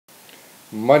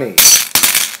money.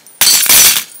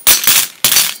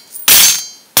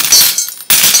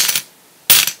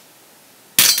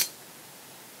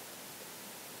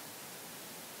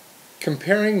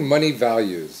 Comparing money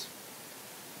values.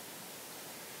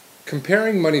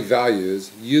 Comparing money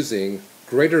values using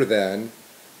greater than,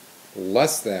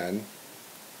 less than,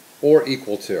 or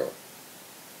equal to.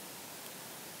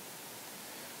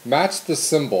 Match the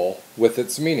symbol with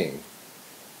its meaning.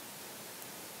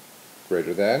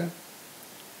 Greater than,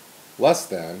 less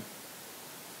than,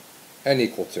 and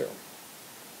equal to.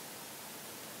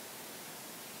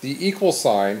 The equal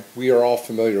sign we are all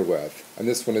familiar with, and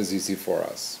this one is easy for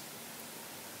us.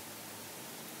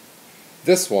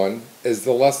 This one is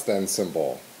the less than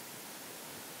symbol,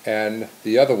 and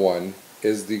the other one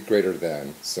is the greater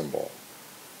than symbol.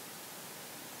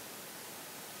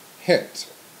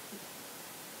 Hint: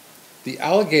 the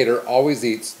alligator always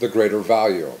eats the greater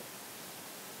value.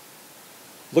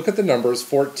 Look at the numbers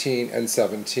 14 and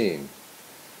 17.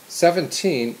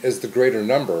 17 is the greater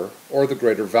number or the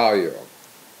greater value.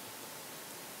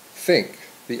 Think,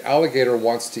 the alligator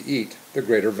wants to eat the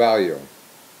greater value.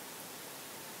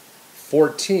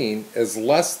 14 is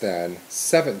less than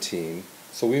 17,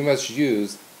 so we must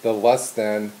use the less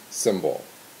than symbol.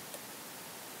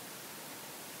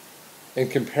 In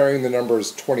comparing the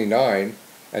numbers 29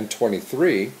 and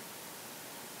 23,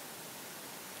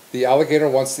 the alligator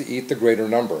wants to eat the greater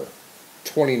number.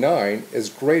 29 is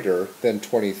greater than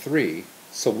 23,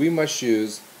 so we must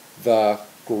use the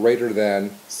greater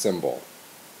than symbol.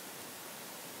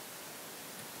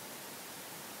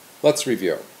 Let's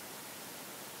review.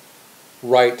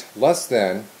 Write less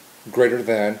than, greater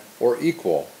than, or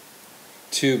equal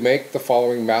to make the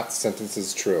following math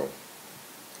sentences true.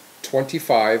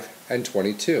 25 and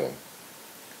 22.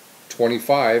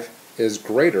 25 is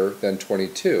greater than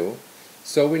 22,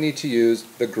 so we need to use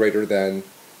the greater than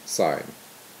sign.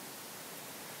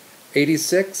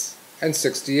 86 and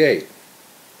 68.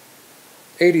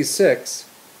 86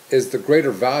 is the greater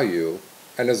value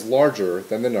and is larger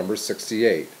than the number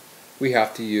 68. We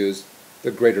have to use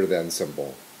the greater than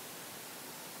symbol.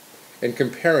 In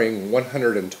comparing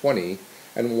 120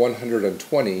 and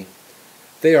 120,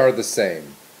 they are the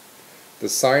same. The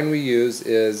sign we use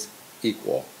is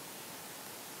equal.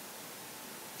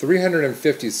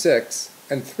 356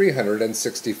 and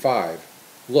 365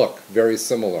 look very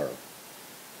similar.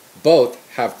 Both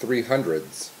have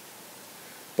 300s,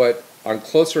 but on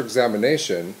closer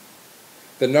examination,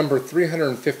 the number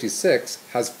 356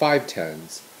 has 5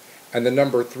 tens, and the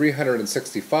number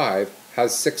 365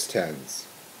 has 6 tens.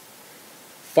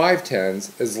 5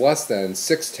 tens is less than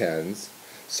 6 tens,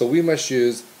 so we must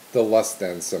use the less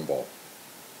than symbol.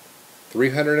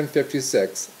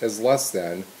 356 is less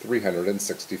than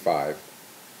 365.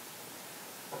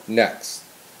 Next,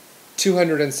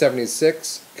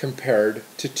 276 compared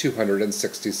to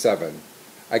 267.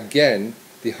 Again,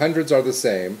 the hundreds are the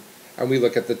same, and we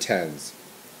look at the tens.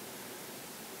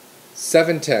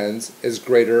 7 tens is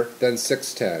greater than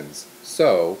 6 tens,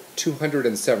 so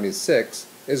 276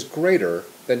 is greater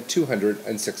than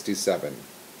 267.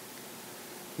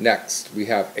 Next, we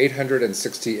have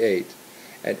 868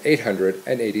 and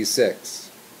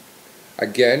 886.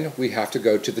 Again, we have to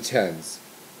go to the tens.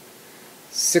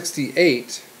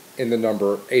 68 in the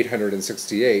number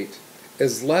 868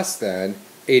 is less than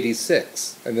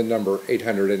 86 in the number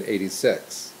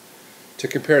 886. To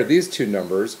compare these two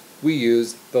numbers, we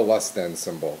use the less than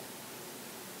symbol.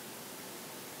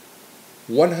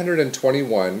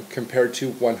 121 compared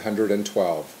to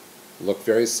 112 look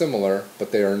very similar,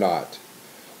 but they are not.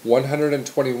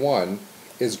 121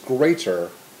 is greater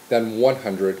than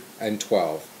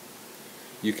 112.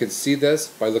 You can see this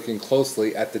by looking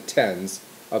closely at the tens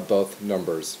of both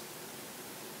numbers.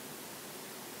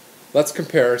 Let's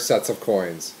compare sets of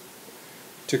coins.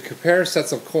 To compare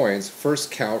sets of coins, first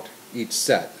count each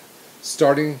set,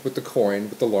 starting with the coin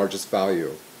with the largest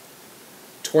value.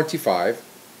 25,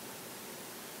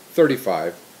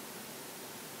 35,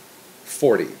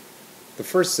 40. The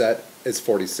first set is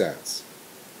 40 cents.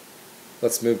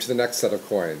 Let's move to the next set of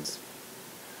coins.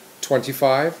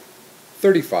 25,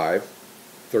 35,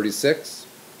 36,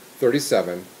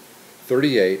 37,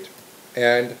 38,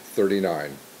 and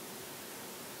 39.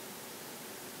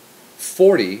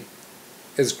 40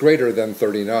 is greater than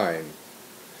 39.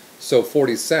 So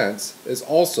 40 cents is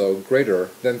also greater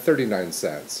than 39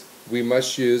 cents. We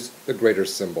must use the greater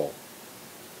symbol.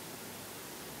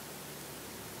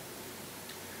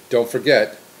 Don't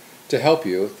forget, to help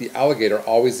you, the alligator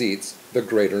always eats the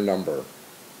greater number.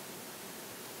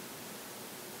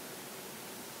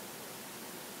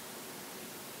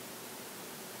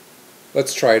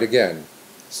 Let's try it again.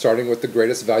 starting with the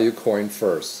greatest value coin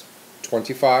first.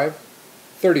 25,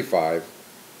 35,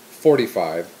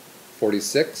 45,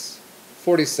 46,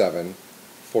 47,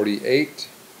 48,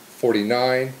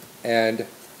 49, and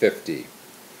 50.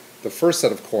 The first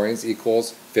set of coins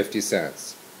equals 50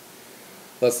 cents.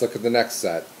 Let's look at the next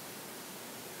set.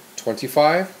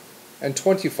 25 and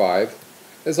 25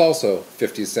 is also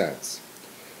 50 cents.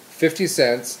 50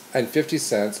 cents and 50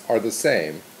 cents are the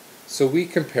same, so we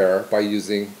compare by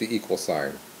using the equal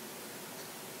sign.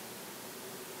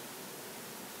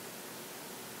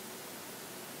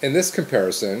 In this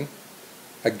comparison,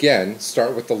 again,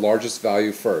 start with the largest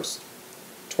value first.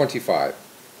 25,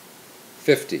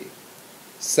 50,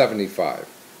 75,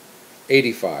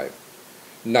 85,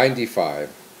 95,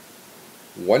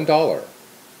 $1,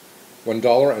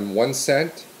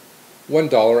 $1.01,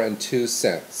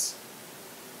 $1.02.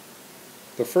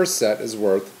 The first set is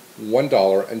worth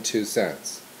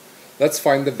 $1.02. Let's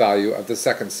find the value of the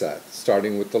second set,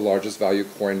 starting with the largest value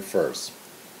coin first.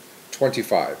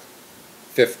 25,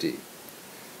 50,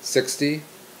 60,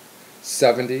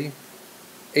 70,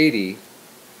 80,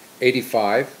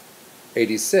 85,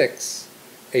 86,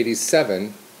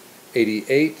 87,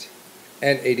 88,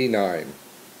 and 89.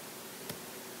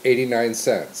 89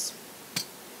 cents.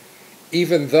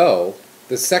 Even though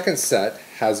the second set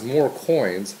has more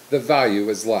coins, the value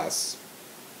is less.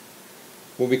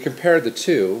 When we compare the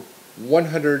two,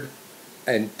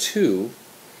 102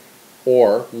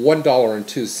 or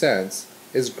 $1.02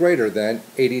 is greater than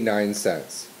 89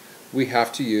 cents. We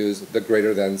have to use the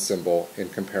greater than symbol in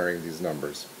comparing these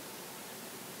numbers.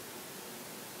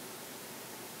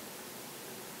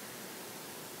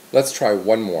 Let's try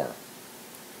one more.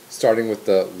 Starting with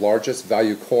the largest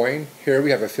value coin, here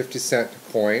we have a 50-cent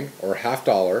coin, or half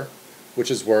dollar,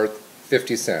 which is worth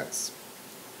 50 cents.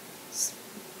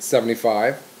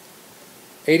 75,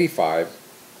 85,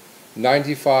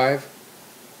 95,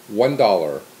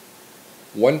 $1,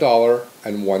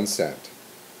 $1.01.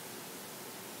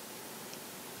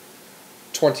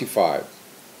 25,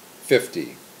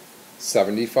 50,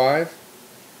 75,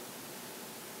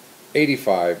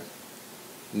 85,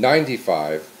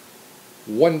 95,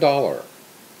 $1, $1.01,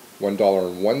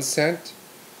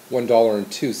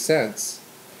 $1.02,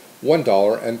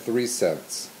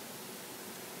 $1.03.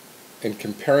 In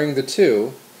comparing the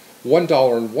two,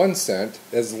 $1.01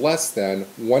 is less than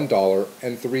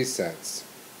 $1.03.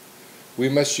 We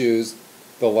must use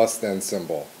the less than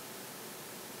symbol.